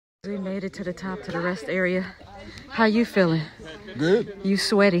We made it to the top, to the rest area. How you feeling? Good. You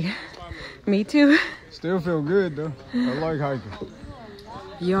sweaty? Me too. Still feel good though. I like hiking.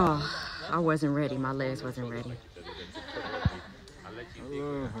 Y'all, I wasn't ready. My legs wasn't ready. I love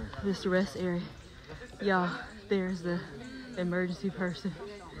hiking. This is the rest area. Y'all, there's the emergency person.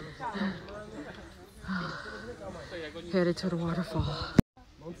 Headed to the waterfall.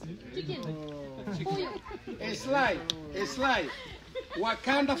 Slide.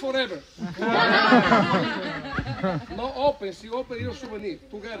 Wakanda forever. No open, si open, you souvenir.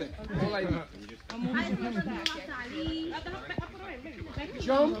 Together. All like that.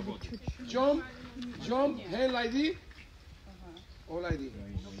 Jump, hand like this. All like this.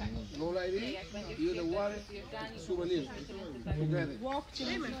 No like this. You the water, souvenir. Together.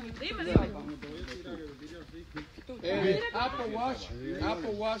 And Apple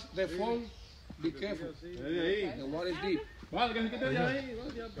Watch, the phone. Be careful. The water is deep. Be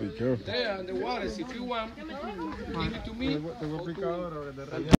careful. There in the water, if you want, give it to me.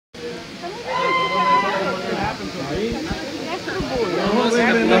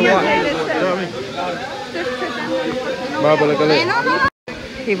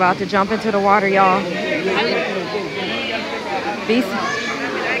 He about to jump into the water, y'all.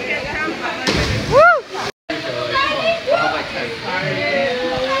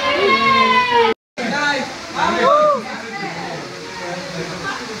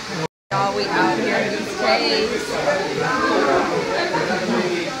 Y'all, we out here in these caves.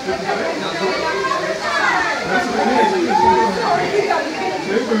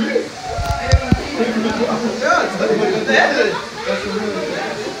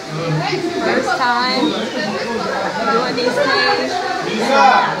 First time doing these caves.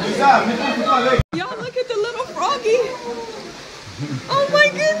 Y'all, look at the little froggy. Oh my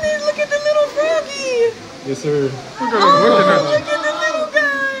goodness, look at the little froggy. Yes, sir. Look at the little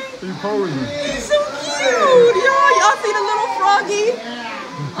guy. He's posing. He's so cute. Y'all see the little froggy?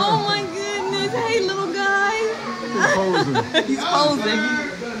 Oh my goodness. Hey, little guy. He's posing. He's posing.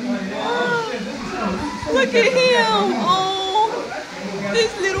 Oh, look at him. Oh,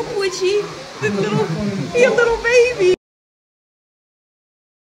 this little Quitchy. He a little baby.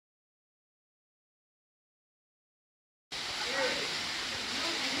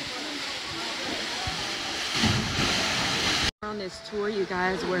 On this tour, you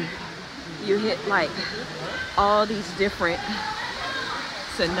guys, where you hit like all these different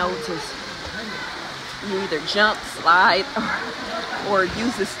cenotes. You either jump, slide, or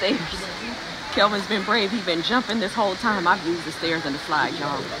use the stairs. Kelvin's been brave. He's been jumping this whole time. I've used the stairs and the slide,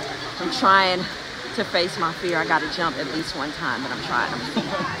 y'all. I'm trying to face my fear. I gotta jump at least one time, but I'm trying.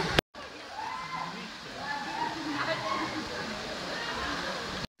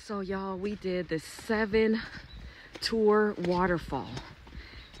 So y'all, we did the 7-tour waterfall.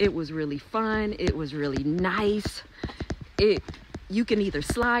 It was really fun. It was really nice. You can either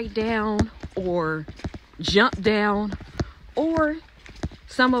slide down or jump down, or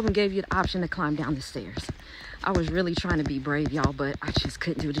some of them gave you the option to climb down the stairs. I was really trying to be brave, y'all, but I just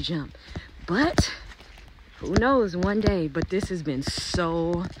couldn't do the jump. But who knows, one day. But this has been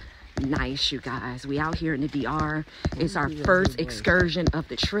so nice, you guys. We out here in the DR. It's our first excursion of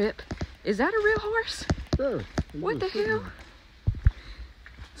the trip. Is that a real horse? Sure. What the hell?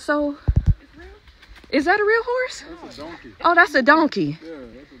 So, is that a real horse? That's a donkey. Oh, that's a donkey. Yeah,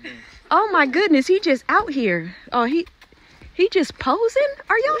 that's a donkey. Oh my goodness, he just out here. Oh, he just posing?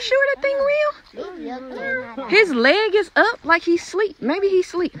 Are y'all sure that thing real? His leg is up like he's asleep. Maybe he's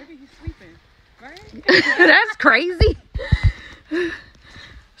asleep. Maybe he's sleeping, right? That's crazy.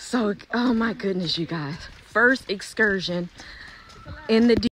 So, oh my goodness, you guys. First excursion in the